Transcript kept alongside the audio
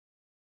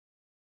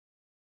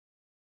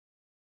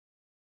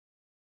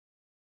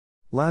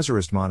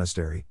Lazariston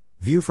Monastery,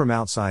 view from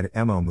outside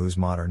MOMus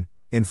Modern,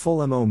 in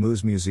full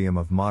MOMus Museum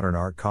of Modern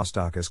Art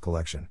Costakis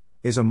Collection,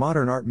 is a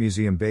modern art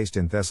museum based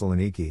in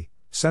Thessaloniki,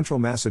 Central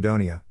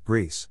Macedonia,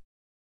 Greece.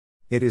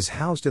 It is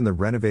housed in the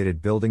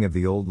renovated building of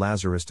the old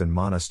Lazariston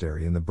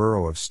Monastery in the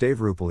Borough of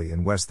Stavroupoli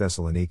in West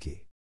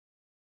Thessaloniki.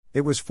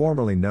 It was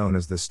formerly known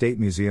as the State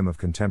Museum of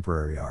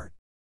Contemporary Art.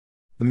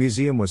 The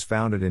museum was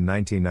founded in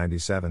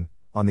 1997,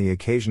 on the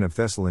occasion of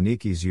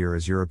Thessaloniki's year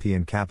as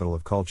European Capital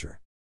of Culture.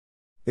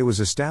 It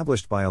was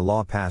established by a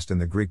law passed in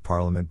the Greek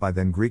Parliament by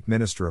then Greek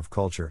Minister of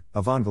Culture,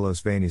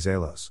 Evangelos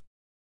Venizelos.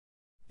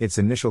 Its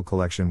initial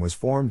collection was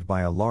formed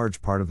by a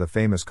large part of the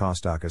famous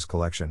Costakis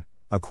Collection,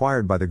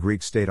 acquired by the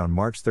Greek state on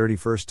March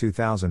 31,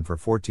 2000 for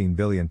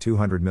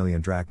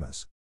 14,200,000,000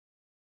 drachmas.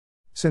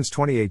 Since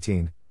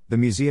 2018, the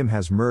museum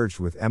has merged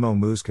with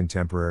MOMus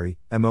Contemporary,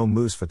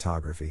 MOMus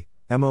Photography,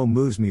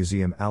 MOMus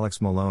Museum Alex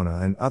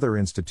Malona and other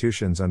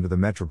institutions under the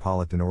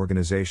Metropolitan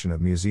Organization of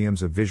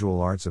Museums of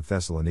Visual Arts of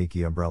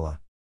Thessaloniki umbrella.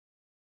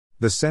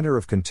 The Center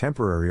of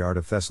Contemporary Art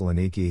of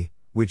Thessaloniki,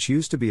 which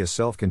used to be a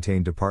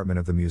self-contained department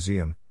of the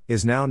museum,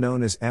 is now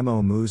known as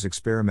MOMus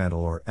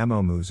Experimental or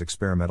MOMus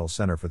Experimental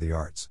Center for the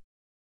Arts.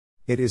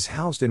 It is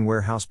housed in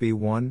Warehouse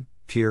B1,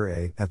 Pier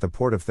A, at the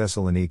Port of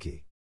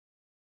Thessaloniki.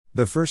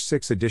 The first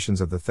 6 editions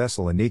of the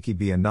Thessaloniki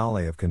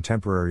Biennale of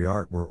Contemporary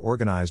Art were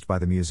organized by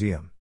the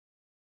museum.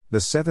 The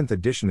 7th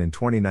edition in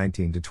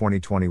 2019 to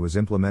 2020 was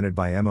implemented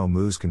by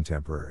MOMus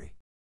Contemporary.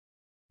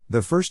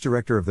 The first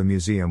director of the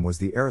museum was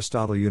the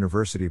Aristotle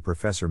University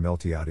professor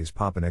Miltiadis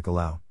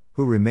Papanikolaou,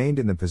 who remained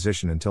in the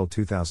position until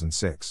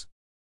 2006.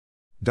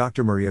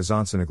 Dr. Maria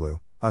Zonsanoglu,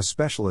 a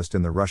specialist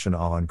in the Russian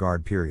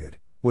avant-garde period,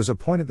 was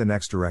appointed the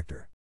next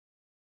director.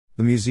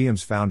 The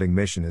museum's founding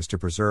mission is to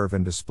preserve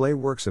and display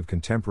works of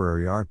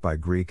contemporary art by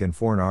Greek and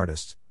foreign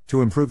artists,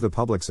 to improve the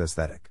public's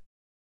aesthetic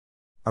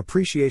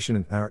appreciation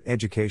and art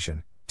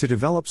education, to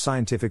develop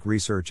scientific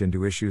research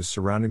into issues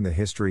surrounding the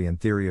history and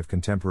theory of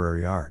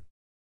contemporary art,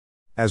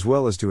 as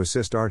well as to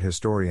assist art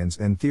historians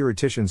and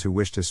theoreticians who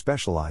wish to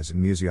specialize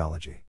in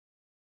museology.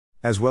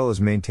 As well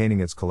as maintaining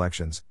its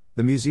collections,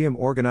 the museum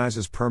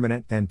organizes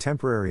permanent and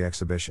temporary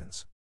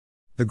exhibitions.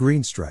 The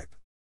Green Stripe.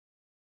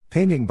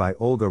 Painting by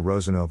Olga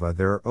Rozanova.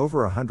 There are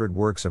over 100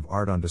 works of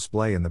art on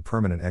display in the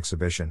permanent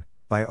exhibition,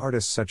 by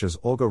artists such as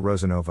Olga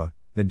Rozanova,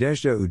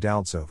 Nadezhda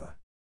Udaltsova,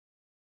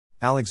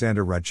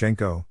 Alexander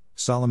Rodchenko,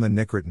 Solomon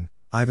Nikritin,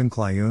 Ivan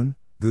Klyun,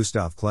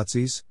 Gustav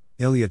Klutzis,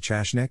 Ilya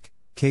Chashnik,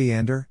 K.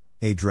 Yander,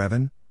 A.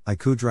 Drevin, I.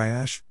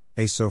 Kudrayash,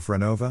 A.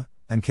 Sofronova,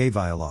 and K.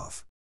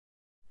 Violov.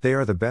 They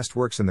are the best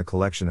works in the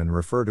collection and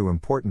refer to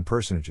important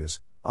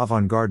personages,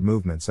 avant-garde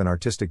movements and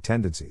artistic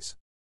tendencies.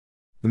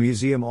 The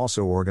museum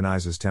also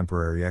organizes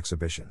temporary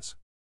exhibitions.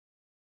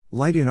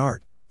 Light in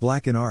Art,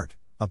 Black in Art,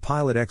 a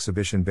pilot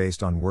exhibition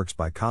based on works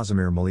by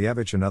Kazimir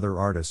Milevich and other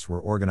artists were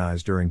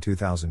organized during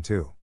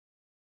 2002.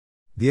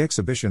 The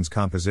exhibition's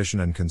composition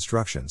and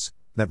constructions,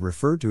 that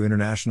referred to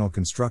international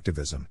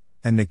constructivism,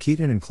 and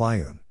Nikitin and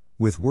Klyun,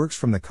 with works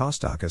from the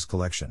Costakis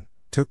collection,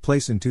 took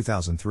place in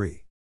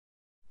 2003.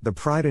 The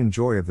pride and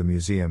joy of the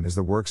museum is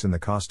the works in the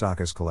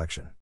Costakis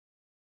collection.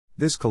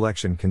 This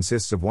collection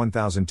consists of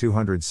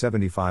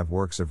 1,275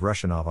 works of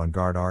Russian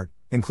avant-garde art,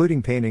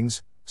 including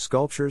paintings,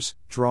 sculptures,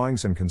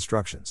 drawings and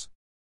constructions.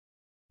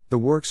 The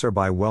works are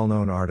by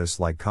well-known artists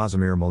like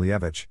Kazimir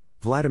Milevich,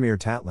 Vladimir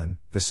Tatlin,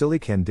 Vasily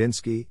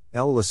Kandinsky,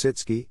 L.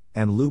 Lisitsky,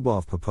 and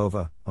Lubov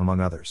Popova,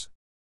 among others.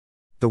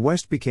 The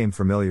West became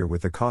familiar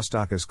with the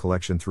Costakis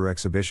collection through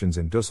exhibitions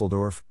in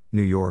Dusseldorf,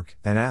 New York,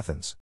 and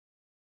Athens.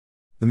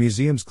 The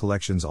museum's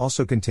collections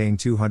also contain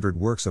 200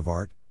 works of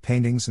art,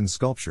 paintings and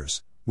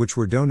sculptures, which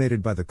were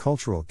donated by the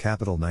Cultural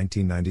Capital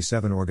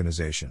 1997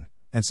 organization,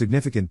 and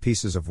significant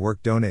pieces of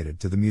work donated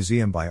to the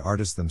museum by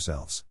artists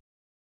themselves.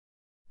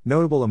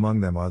 Notable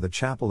among them are the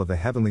Chapel of the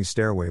Heavenly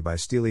Stairway by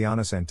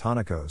Stylianos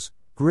Antonikos,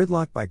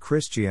 Gridlock by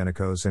Chris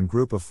Giannikos and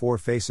Group of Four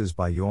Faces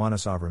by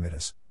Ioannis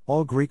Avramidis,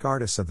 all Greek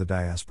artists of the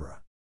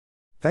diaspora.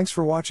 Thanks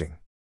for watching.